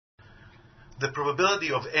The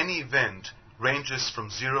probability of any event ranges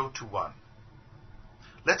from 0 to 1.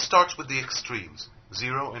 Let's start with the extremes,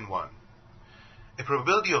 0 and 1. A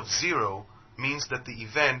probability of 0 means that the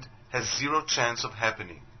event has 0 chance of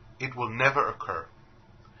happening. It will never occur.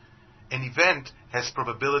 An event has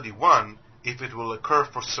probability 1 if it will occur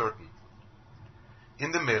for certain.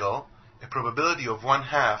 In the middle, a probability of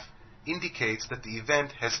 1/2 indicates that the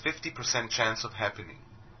event has 50% chance of happening.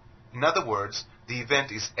 In other words, the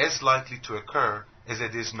event is as likely to occur as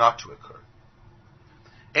it is not to occur.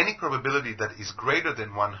 Any probability that is greater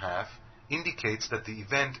than 1/2 indicates that the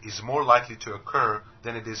event is more likely to occur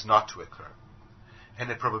than it is not to occur. And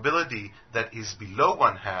a probability that is below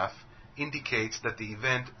 1/2 indicates that the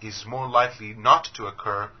event is more likely not to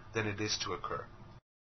occur than it is to occur.